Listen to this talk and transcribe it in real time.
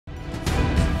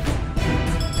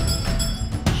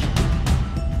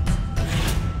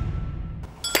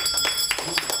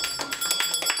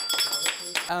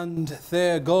And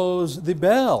there goes the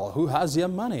bell. Who has your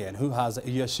money and who has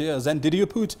your shares? And did you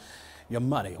put your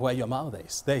money where your mouth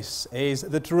is? This is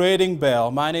the Trading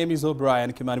Bell. My name is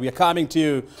O'Brien Kimani. We are coming to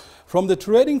you from the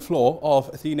trading floor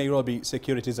of the Nairobi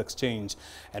Securities Exchange.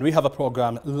 And we have a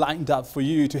program lined up for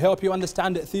you to help you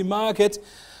understand the market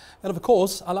and, of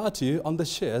course, alert you on the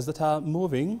shares that are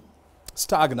moving,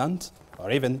 stagnant, or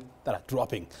even that are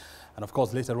dropping. And of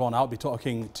course, later on, I'll be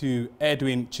talking to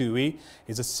Edwin Chui.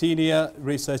 He's a senior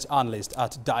research analyst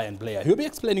at Dye & Blair. He'll be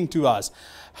explaining to us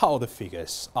how the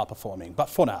figures are performing. But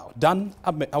for now, Dan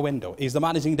Awendo is the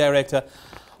managing director,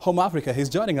 Home Africa. He's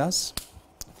joining us.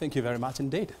 Thank you very much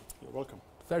indeed. You're welcome.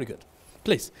 Very good.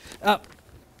 Please.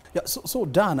 So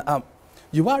Dan,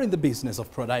 you are in the business of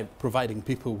providing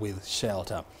people with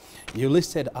shelter. You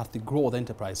listed at the growth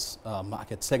enterprise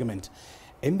market segment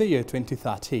in the year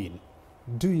 2013.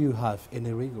 Do you have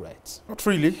any regrets? Not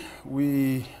really.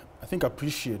 We, I think,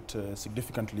 appreciate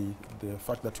significantly the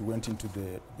fact that we went into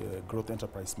the growth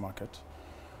enterprise market.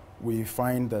 We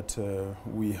find that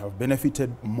we have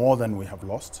benefited more than we have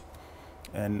lost.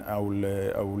 And I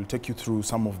will take you through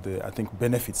some of the, I think,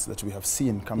 benefits that we have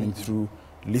seen coming through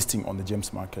listing on the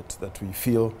GEMS market that we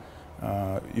feel,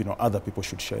 other people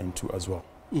should share into as well.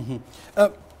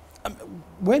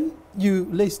 When you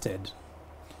listed,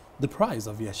 the price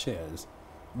of your shares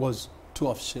was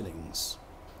 12 shillings.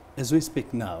 As we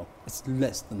speak now, it's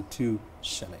less than 2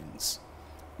 shillings.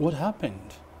 What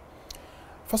happened?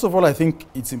 First of all, I think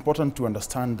it's important to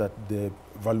understand that the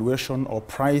valuation or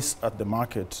price at the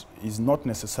market is not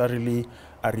necessarily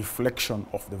a reflection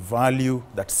of the value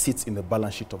that sits in the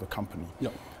balance sheet of a company.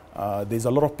 Yep. There's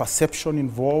a lot of perception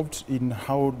involved in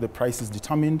how the price is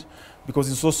determined because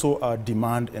it's also a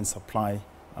demand and supply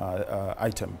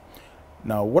item.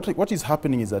 Now, what is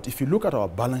happening is that if you look at our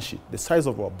balance sheet, the size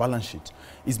of our balance sheet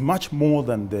is much more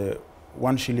than the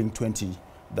 1 shilling 20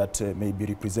 that may be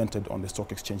represented on the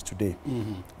stock exchange today.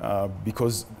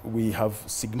 Because we have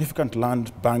significant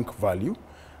land bank value.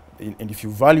 And if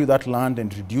you value that land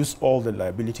and reduce all the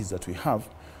liabilities that we have,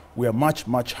 we are much,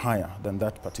 much higher than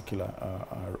that particular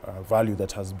value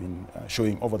that has been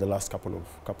showing over the last couple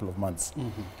of months.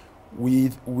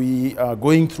 We are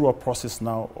going through a process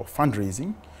now of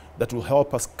fundraising that will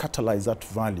help us catalyze that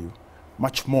value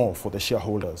much more for the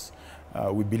shareholders.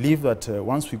 We believe that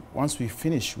once we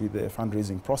finish with the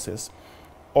fundraising process,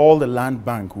 all the land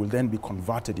bank will then be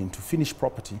converted into finished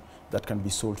property that can be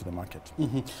sold to the market.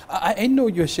 I know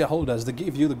your shareholders, they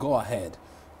give you the go-ahead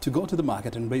to go to the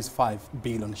market and raise 5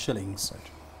 billion shillings.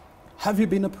 Right. Have you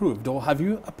been approved, or have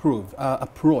you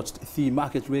approached the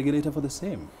market regulator for the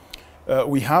same?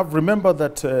 We have. Remember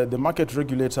that the market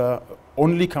regulator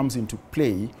only comes into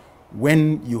play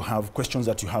when you have questions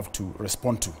that you have to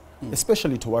respond to,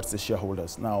 especially towards the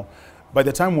shareholders. Now, by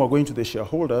the time we are going to the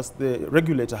shareholders, the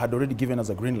regulator had already given us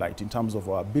a green light in terms of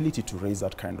our ability to raise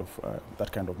that kind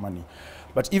of money.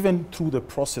 But even through the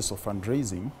process of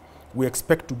fundraising, we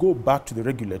expect to go back to the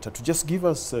regulator to just give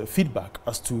us feedback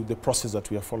as to the process that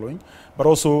we are following, but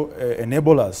also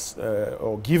enable us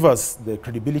or give us the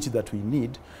credibility that we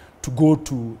need to go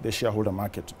to the shareholder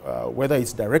market, whether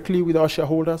it's directly with our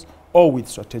shareholders or with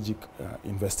strategic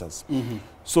investors.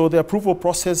 So the approval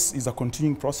process is a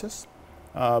continuing process,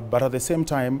 but at the same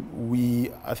time,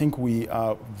 I think we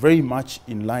are very much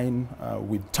in line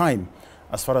with time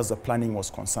as far as the planning was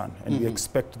concerned, and we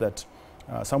expect that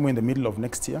somewhere in the middle of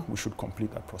next year, we should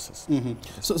complete that process.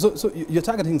 So you're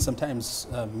targeting sometimes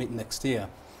mid next year,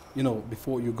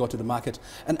 before you go to the market.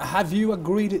 And have you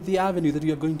agreed the avenue that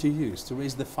you're going to use to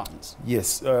raise the funds?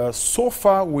 Yes. So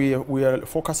far, we are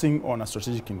focusing on a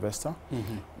strategic investor.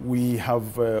 We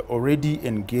have already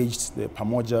engaged the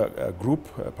Pamoja group,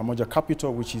 Pamoja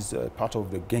Capital, which is part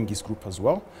of the Genghis group as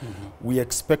well. We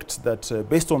expect that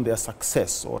based on their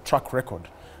success or track record,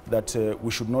 that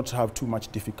we should not have too much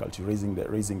difficulty raising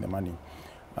the money.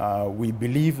 We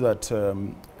believe that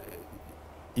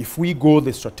if we go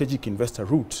the strategic investor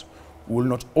route, we will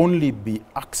not only be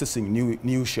accessing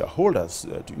new shareholders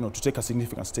to take a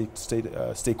significant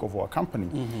stake of our company,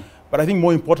 but I think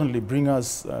more importantly bring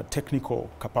us technical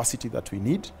capacity that we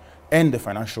need and the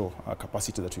financial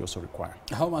capacity that we also require.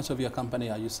 How much of your company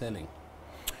are you selling?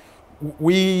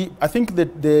 I think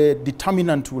that the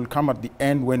determinant will come at the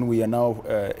end when we are now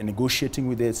negotiating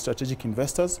with the strategic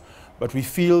investors, but we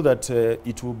feel that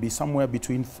it will be somewhere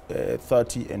between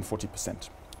 30 and 40%.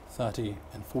 30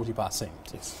 and 40%.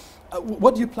 Yes.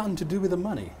 What do you plan to do with the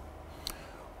money?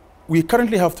 We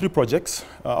currently have 3 projects.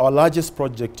 Our largest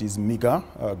project is Miga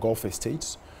Golf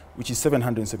Estates, which is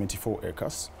 774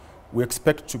 acres. We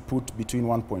expect to put between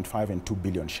 1.5 and 2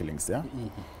 billion shillings there.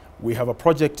 We have a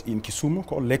project in Kisumu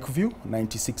called Lakeview,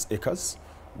 96 acres,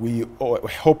 we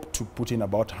hope to put in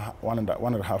about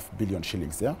 1.5 billion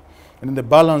shillings there. And in the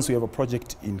balance, we have a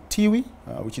project in Tiwi,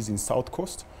 which is in South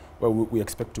Coast, where we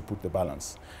expect to put the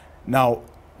balance. Now,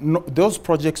 those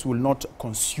projects will not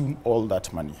consume all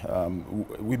that money.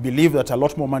 We believe that a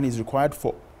lot more money is required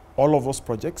for all of those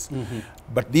projects,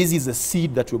 but this is a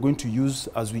seed that we're going to use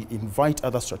as we invite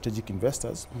other strategic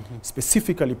investors,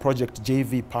 specifically project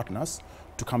JV partners,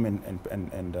 to come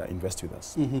and invest with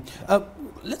us.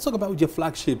 Let's talk about your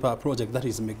flagship project, that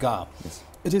is Mega. Yes.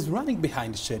 It is running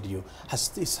behind schedule. Has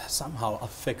this somehow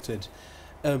affected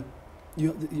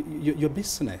your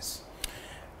business?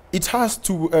 It has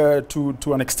to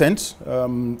an extent.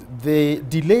 The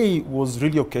delay was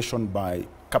really occasioned by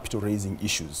capital raising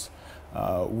issues.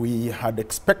 We had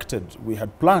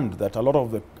planned that a lot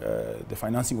of the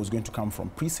financing was going to come from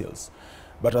pre-sales.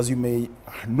 But as you may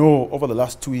know, over the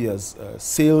last 2 years,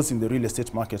 sales in the real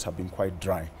estate market have been quite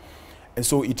dry. And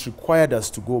so it required us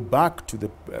to go back to the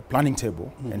planning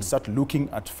table and start looking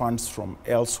at funds from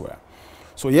elsewhere.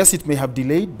 So yes, it may have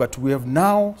delayed, but we have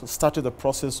now started the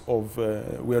process of,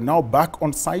 we are now back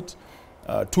on site.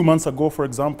 2 months ago, for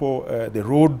example, the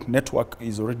road network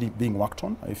is already being worked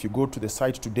on. If you go to the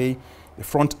site today, the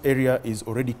front area is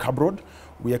already curb road.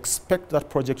 We expect that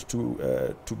project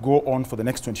to go on for the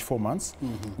next 24 months.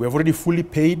 We have already fully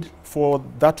paid for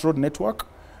that road network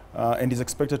and is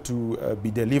expected to be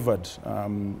delivered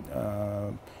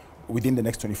within the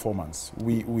next 24 months.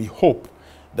 We hope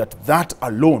that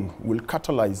alone will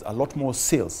catalyze a lot more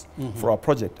sales for our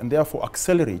project and therefore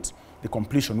accelerate the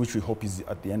completion, which we hope is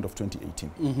at the end of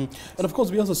 2018. And of course,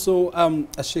 we also saw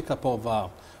a shake-up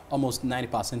of almost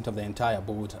 90% of the entire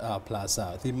board plus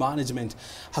the management.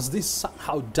 Has this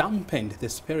somehow dampened the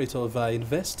spirit of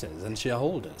investors and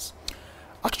shareholders?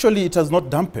 Actually, it has not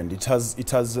dampened. It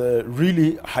has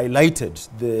really highlighted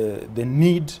the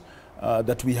need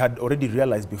that we had already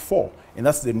realized before, and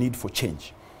that's the need for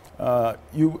change. By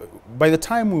the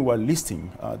time we were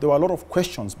listing, there were a lot of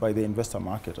questions by the investor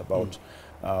market about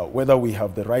whether we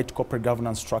have the right corporate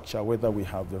governance structure, whether we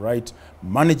have the right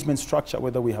management structure,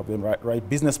 whether we have the right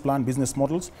business plan, business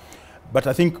models. But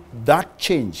I think that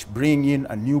change, bringing in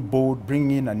a new board,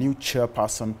 bringing in a new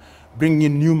chairperson, bringing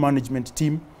in new management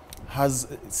team, has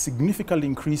significantly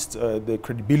increased the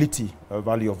credibility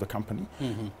value of the company.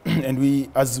 And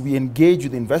as we engage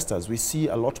with investors, we see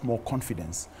a lot more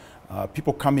confidence.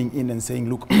 People coming in and saying,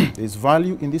 look, there's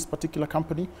value in this particular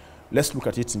company. Let's look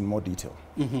at it in more detail.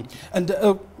 And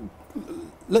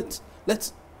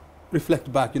let's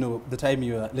reflect back, the time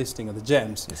you were listing at the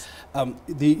GEMS. Yes.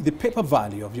 The paper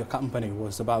value of your company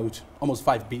was about almost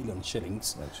 5 billion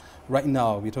shillings. Right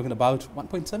now, we're talking about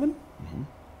 1.7?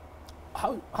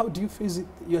 How do you visit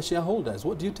your shareholders?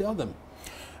 What do you tell them?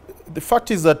 The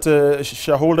fact is that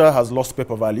shareholder has lost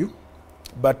paper value,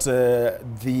 but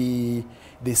the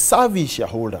savvy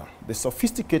shareholder, the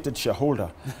sophisticated shareholder,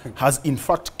 has in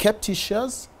fact kept his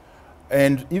shares,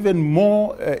 and even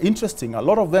more interesting, a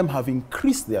lot of them have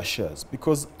increased their shares,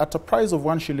 because at a price of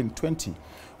 1 shilling 20,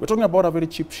 we're talking about a very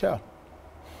cheap share.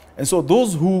 And so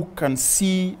those who can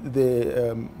see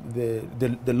the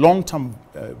long-term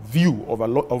view of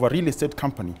a real estate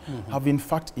company have in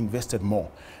fact invested more.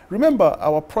 Remember,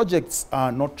 our projects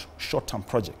are not short-term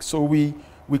projects, so we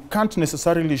can't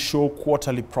necessarily show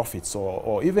quarterly profits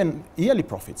or even yearly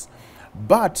profits.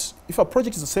 But if a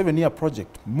project is a 7-year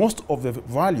project, most of the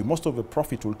value, most of the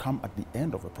profit will come at the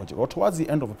end of the project or towards the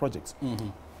end of the project.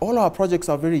 All our projects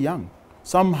are very young.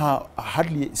 Some have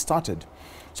hardly started.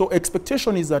 So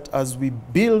expectation is that as we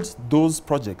build those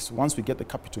projects, once we get the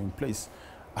capital in place,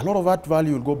 a lot of that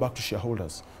value will go back to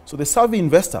shareholders. So the savvy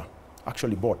investor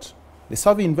actually bought. The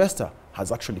savvy investor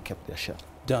has actually kept their share.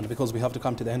 Done, because we have to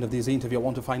come to the end of this interview. I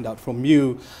want to find out from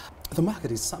you, the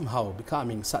market is somehow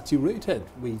becoming saturated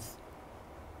with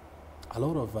a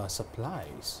lot of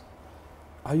supplies.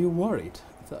 Are you worried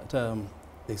that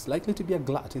there's likely to be a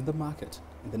glut in the market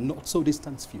in the not so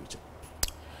distant future?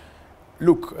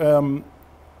 Look,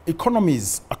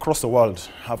 economies across the world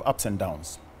have ups and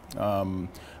downs.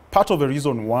 Part of the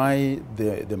reason why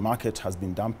the market has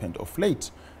been dampened of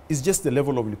late is just the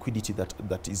level of liquidity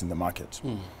that is in the market.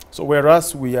 So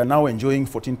whereas we are now enjoying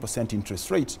 14%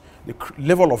 interest rate, the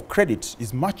level of credit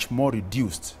is much more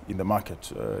reduced in the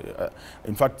market.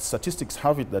 In fact, statistics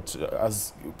have it that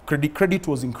as credit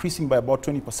was increasing by about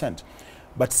 20%.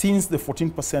 But since the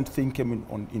 14% thing came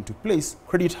into place,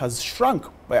 credit has shrunk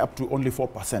by up to only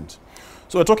 4%.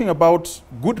 So we're talking about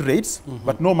good rates,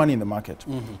 but no money in the market.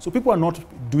 So people are not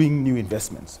doing new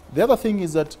investments. The other thing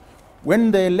is that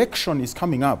when the election is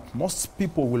coming up, most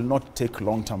people will not take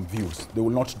long-term views. They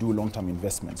will not do long-term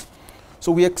investments.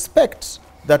 So we expect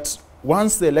that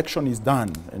once the election is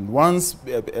done and once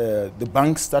the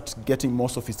banks start getting more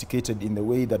sophisticated in the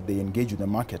way that they engage with the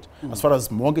market, as far as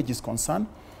mortgage is concerned,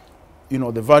 you know,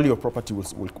 the value of property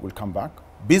will come back.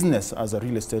 Business as a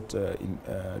real estate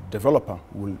developer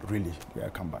will really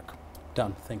come back.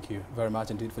 Dan, thank you very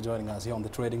much indeed for joining us here on the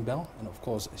Trading Bell and, of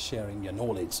course, sharing your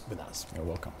knowledge with us. You're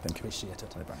welcome. Thank you. Appreciate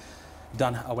it. Bye-bye.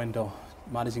 Dan Awendo,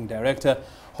 Managing Director,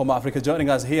 Home Africa, joining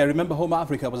us here. Remember, Home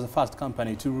Africa was the first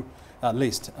company to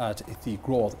list at the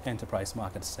growth enterprise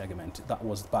market segment. That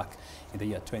was back in the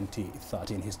year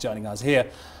 2013. He's joining us here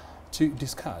to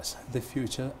discuss the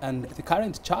future and the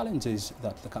current challenges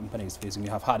that the company is facing. We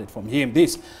have heard it from him.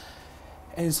 This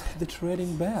is the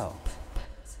Trading Bell.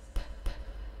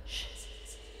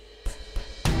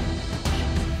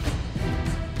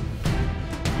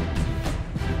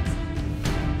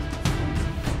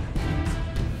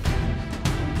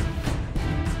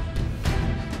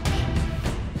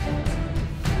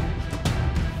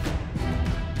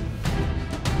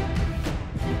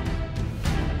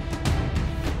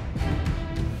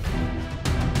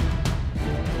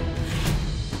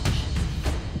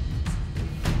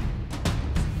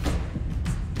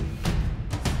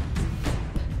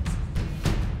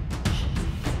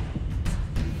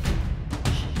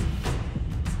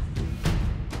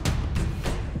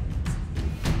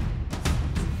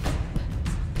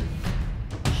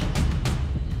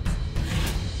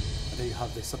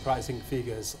 The surprising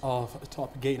figures of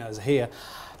top gainers here,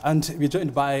 and we're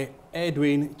joined by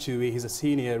Edwin Chui. He's a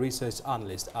senior research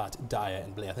analyst at Dyer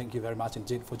 & Blair. Thank you very much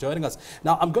indeed for joining us.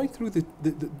 Now I'm going through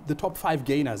the top 5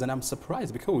 gainers, and I'm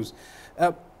surprised because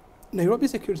Nairobi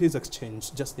Securities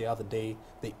Exchange just the other day,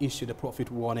 they issued a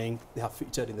profit warning. They have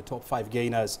featured in the top 5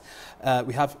 gainers.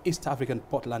 We have East African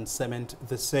Portland Cement,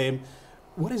 the same.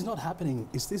 What is not happening?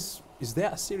 Is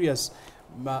there a serious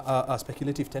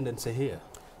speculative tendency here?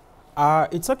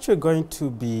 It's actually going to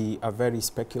be a very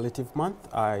speculative month,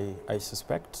 I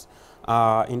suspect,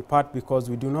 in part because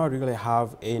we do not really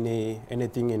have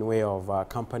anything in way of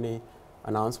company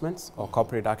announcements or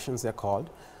corporate actions, they're called,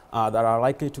 that are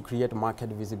likely to create market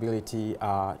visibility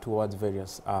towards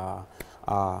various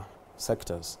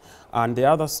sectors. And the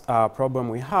other problem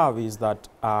we have is that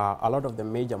a lot of the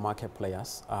major market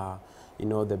players, you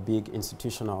know, the big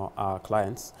institutional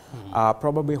clients, are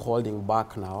probably holding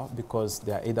back now because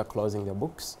they are either closing their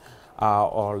books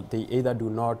or they either do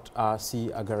not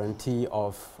see a guarantee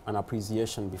of an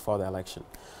appreciation before the election.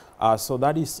 So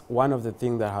that is one of the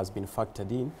things that has been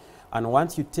factored in. And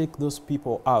once you take those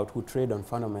people out who trade on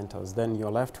fundamentals, then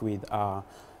you're left with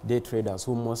day traders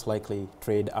who most likely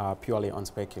trade purely on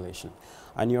speculation.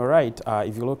 And you're right,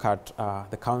 if you look at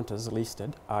the counters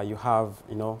listed, you have,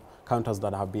 you know, counters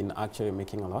that have been actually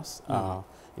making a loss,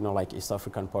 you know, like East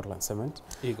African Portland Cement.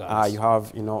 You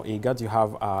have, you know, EGADS, you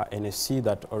have NSC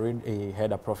that already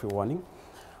had a profit warning.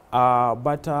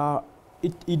 But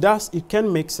it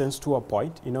can make sense to a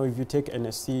point. You know, if you take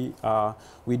NSC,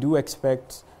 we do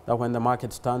expect that when the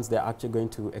market turns, they're actually going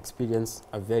to experience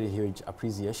a very huge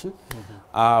appreciation.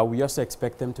 We also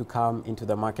expect them to come into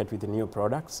the market with the new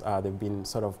products. They've been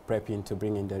sort of prepping to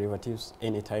bring in derivatives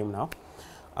anytime now.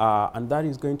 And that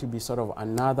is going to be sort of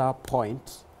another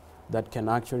point that can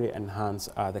actually enhance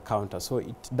the counter. So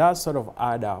it does sort of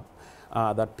add up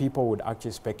that people would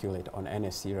actually speculate on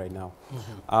NSC right now.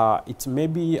 It's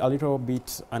maybe a little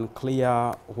bit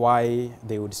unclear why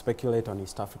they would speculate on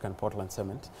East African Portland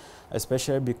Cement,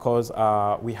 especially because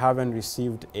we haven't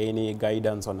received any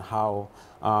guidance on how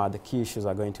the key issues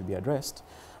are going to be addressed.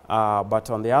 But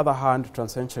on the other hand,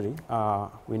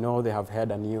 TransCentury, we know they have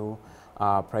had a new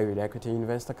private equity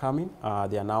investor coming.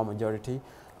 They are now majority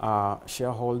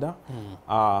shareholder.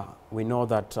 We know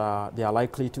that they are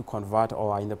likely to convert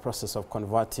or are in the process of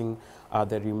converting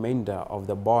the remainder of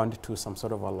the bond to some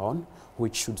sort of a loan,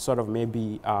 which should sort of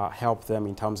maybe help them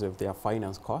in terms of their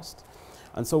finance cost.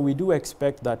 And so we do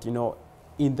expect that, you know,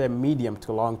 in the medium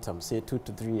to long term, say 2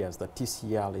 to 3 years, that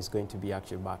TCL is going to be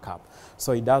actually back up.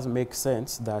 So it does make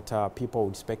sense that people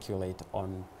would speculate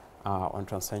on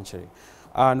TransCentury.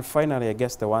 And finally, I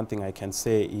guess the one thing I can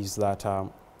say is that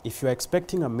if you're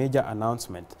expecting a major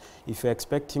announcement, if you're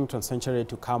expecting TransCentury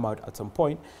to come out at some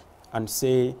point and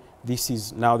say, this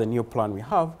is now the new plan we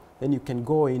have, then you can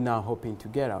go in now hoping to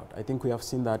get out. I think we have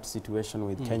seen that situation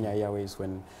with Kenya Airways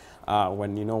when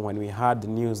we had the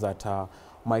news that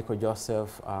Michael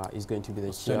Joseph is going to be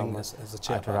the chairman as the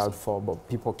chairperson at 4 bob.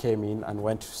 People came in and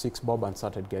went to 6 bob and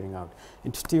started getting out.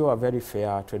 It's still a very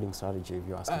fair trading strategy, if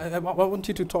you ask me. I want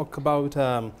you to talk about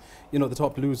you know, the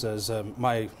top losers.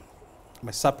 My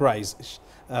surprise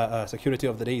security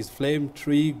of the day is Flame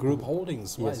Tree Group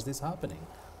Holdings. Why is this happening?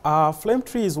 Flame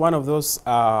Tree is one of those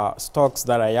stocks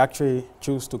that I actually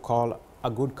choose to call a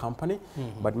good company,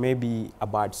 but maybe a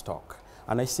bad stock.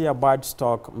 And I see a bad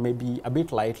stock maybe a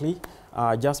bit lightly,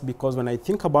 just because when I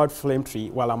think about Flame Tree,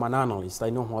 well, I'm an analyst, I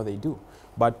know what they do.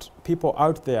 But people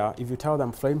out there, if you tell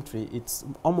them Flame Tree, it's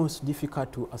almost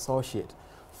difficult to associate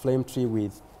Flame Tree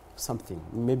with something,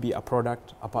 maybe a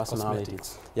product, a personality.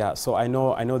 Cosmetics. Yeah, so I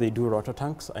know they do roto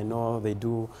tanks, I know they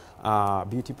do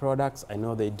beauty products, I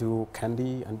know they do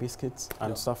candy and biscuits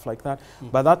and stuff like that.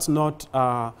 But that's not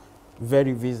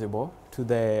very visible to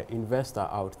the investor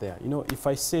out there. You know, if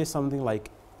I say something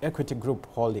like Equity Group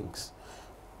Holdings,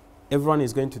 everyone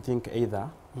is going to think either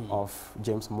of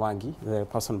James Mwangi, the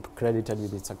person credited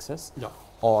with its success,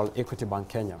 or Equity Bank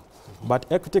Kenya. But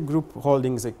Equity Group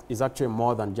Holdings is actually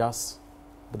more than just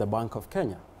the Bank of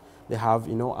Kenya. They have,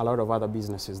 you know, a lot of other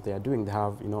businesses they are doing. They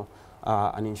have, you know,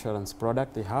 an insurance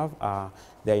product.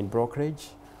 They're in brokerage.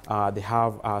 They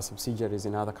have subsidiaries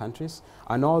in other countries,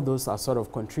 and all those are sort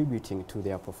of contributing to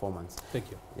their performance.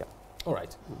 Thank you. Yeah. All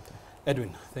right. Okay.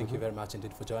 Edwin, thank you very much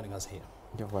indeed for joining us here.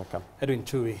 You're welcome. Edwin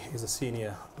Chui is a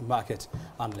senior market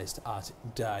analyst at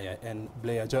Daya, and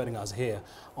Blair joining us here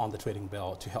on the Trading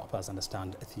Bell to help us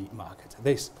understand the market.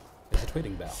 This is the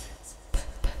Trading Bell.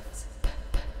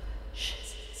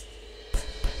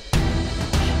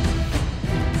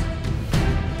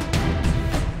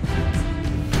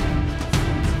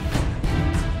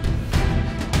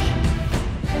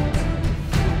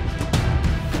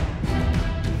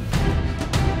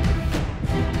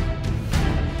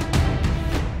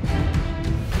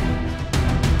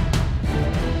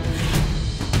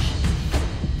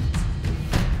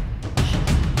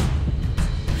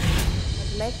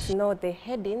 To know the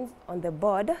headings on the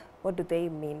board, what do they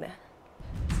mean?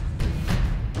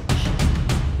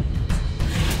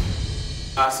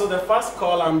 So the first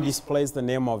column displays the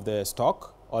name of the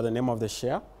stock or the name of the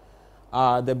share.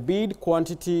 The bid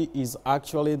quantity is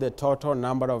actually the total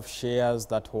number of shares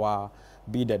that were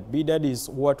bidded. Bidded is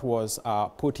what was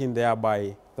put in there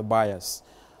by the buyers.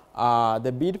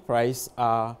 The bid price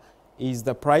is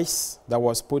the price that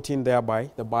was put in there by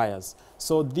the buyers.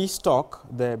 So this stock,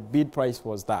 the bid price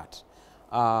was that.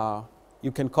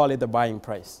 You can call it the buying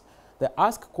price. The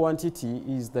ask quantity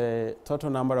is the total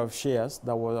number of shares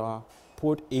that were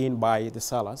put in by the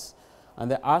sellers. And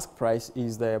the ask price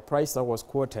is the price that was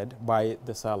quoted by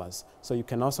the sellers. So you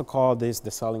can also call this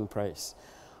the selling price.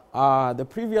 The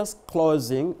previous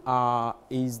closing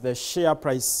is the share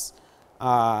price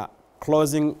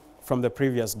closing from the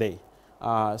previous day.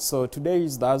 So today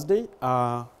is Thursday,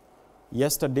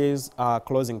 yesterday's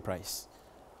closing price.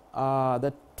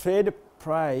 The trade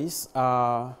price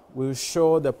will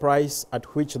show the price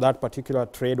at which that particular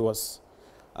trade was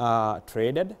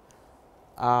traded.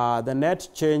 The net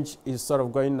change is sort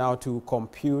of going now to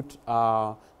compute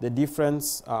the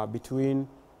difference between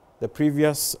the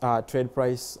previous trade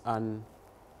price and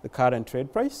the current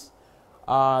trade price.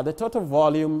 The total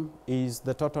volume is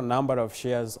the total number of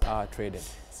shares traded.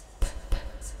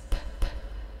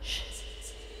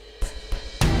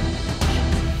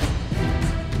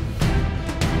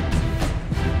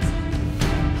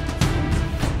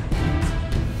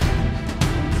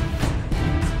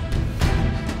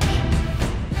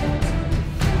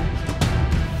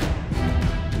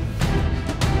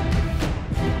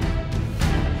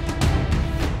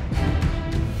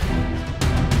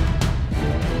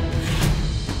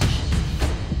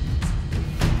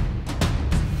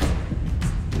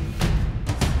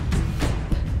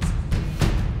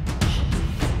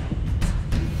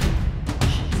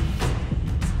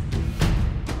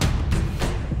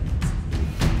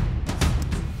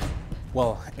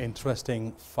 Well,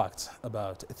 interesting facts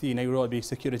about the Nairobi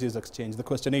Securities Exchange. The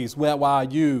question is, where were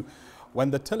you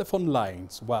when the telephone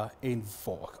lines were in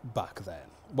vogue back then?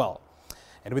 Well,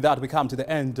 and with that, we come to the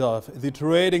end of the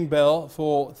Trading Bell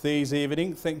for this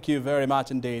evening. Thank you very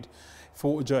much indeed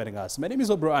for joining us. My name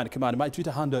is O'Brien Kimani. My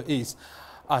Twitter handle is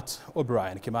at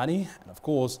O'Brien Kimani. And of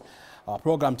course, our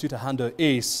program Twitter handle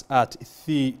is at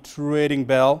The Trading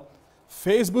Bell.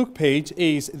 Facebook page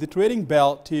is The Trading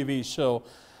Bell TV Show.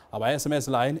 Our SMS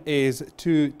line is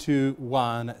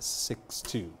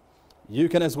 22162. You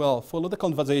can as well follow the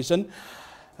conversation.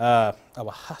 Our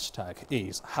hashtag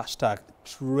is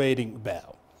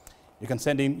 #TradingBell. You can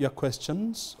send in your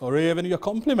questions or even your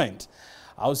compliment.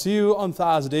 I'll see you on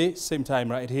Thursday, same time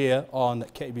right here on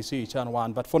KBC Channel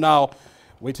 1. But for now,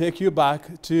 we take you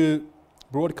back to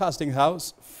Broadcasting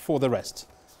House for the rest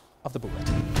of the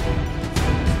bulletin.